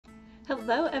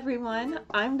Hello everyone,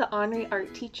 I'm the Henri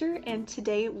art teacher and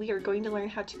today we are going to learn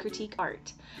how to critique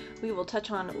art. We will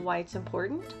touch on why it's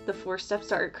important, the 4 steps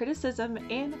to art criticism,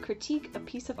 and critique a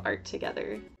piece of art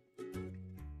together.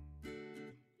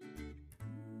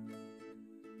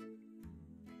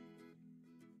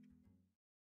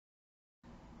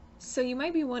 So you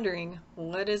might be wondering,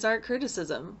 what is art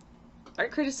criticism?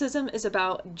 Art criticism is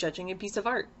about judging a piece of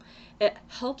art. It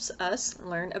helps us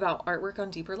learn about artwork on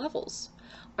deeper levels.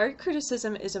 Art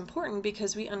criticism is important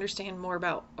because we understand more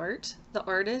about art, the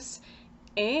artist,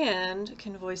 and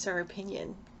can voice our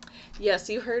opinion. Yes,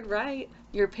 you heard right.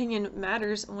 Your opinion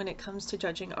matters when it comes to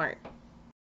judging art.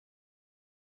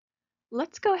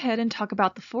 Let's go ahead and talk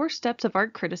about the 4 steps of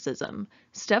art criticism.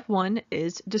 Step 1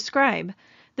 is describe.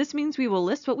 This means we will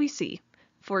list what we see.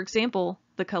 For example,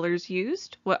 the colors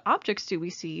used, what objects do we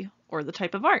see, or the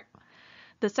type of art.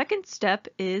 The second step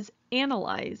is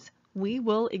analyze. We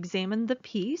will examine the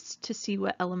piece to see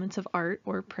what elements of art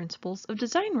or principles of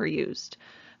design were used.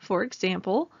 For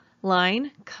example,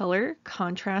 line, color,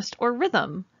 contrast, or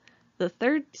rhythm. The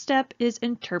third step is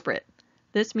interpret.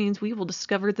 This means we will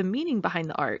discover the meaning behind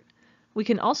the art. We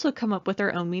can also come up with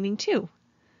our own meaning too.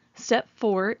 Step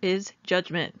 4 is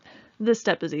judgment. This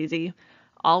step is easy.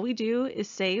 All we do is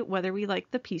say whether we like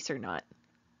the piece or not.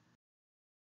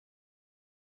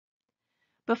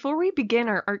 Before we begin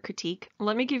our art critique,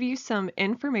 let me give you some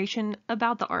information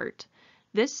about the art.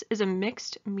 This is a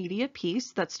mixed media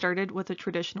piece that started with a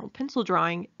traditional pencil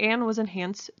drawing and was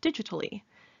enhanced digitally.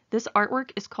 This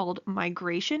artwork is called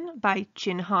Migration by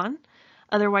Qing Han,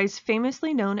 otherwise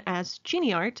famously known as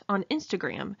Qinniart on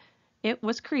Instagram. It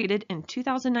was created in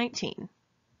 2019.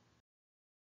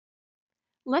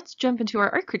 Let's jump into our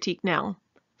art critique now.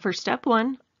 For step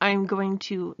 1, I'm going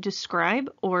to describe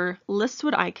or list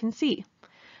what I can see.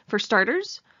 For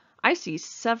starters, I see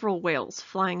several whales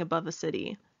flying above a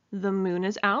city. The moon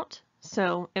is out,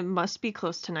 so it must be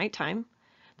close to nighttime.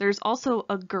 There's also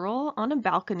a girl on a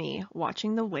balcony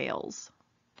watching the whales.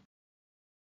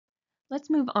 Let's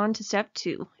move on to step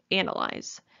 2,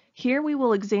 analyze. Here we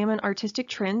will examine artistic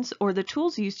trends or the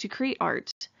tools used to create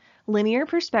art. Linear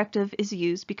perspective is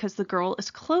used because the girl is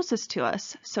closest to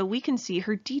us, so we can see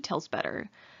her details better.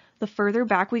 The further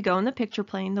back we go in the picture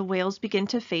plane, the whales begin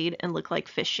to fade and look like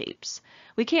fish shapes.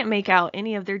 We can't make out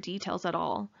any of their details at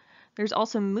all. There's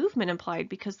also movement implied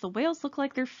because the whales look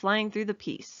like they're flying through the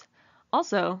piece.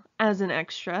 Also, as an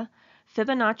extra,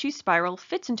 Fibonacci spiral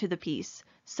fits into the piece.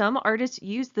 Some artists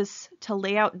use this to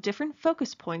lay out different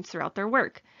focus points throughout their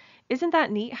work. Isn't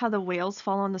that neat how the whales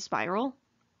fall on the spiral?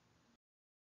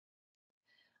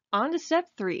 On to step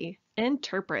 3,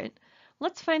 interpret.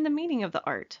 Let's find the meaning of the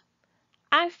art.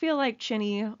 I feel like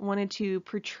Qinni wanted to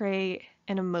portray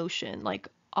an emotion like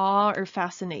awe or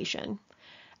fascination.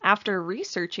 After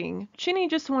researching, Qinni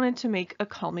just wanted to make a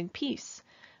calming piece.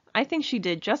 I think she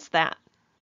did just that.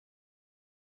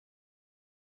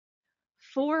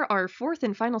 For our 4th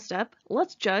and final step,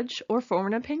 let's judge or form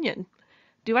an opinion.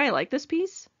 Do I like this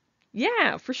piece?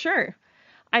 Yeah, for sure.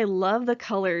 I love the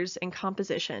colors and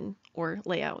composition or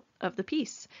layout of the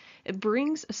piece. It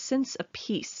brings a sense of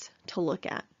peace to look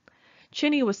at.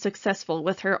 Qinni was successful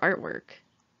with her artwork.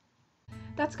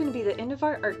 That's going to be the end of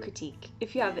our art critique.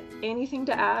 If you have anything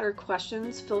to add or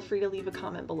questions, feel free to leave a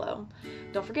comment below.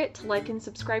 Don't forget to like and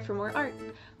subscribe for more art.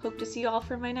 Hope to see you all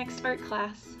for my next art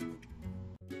class.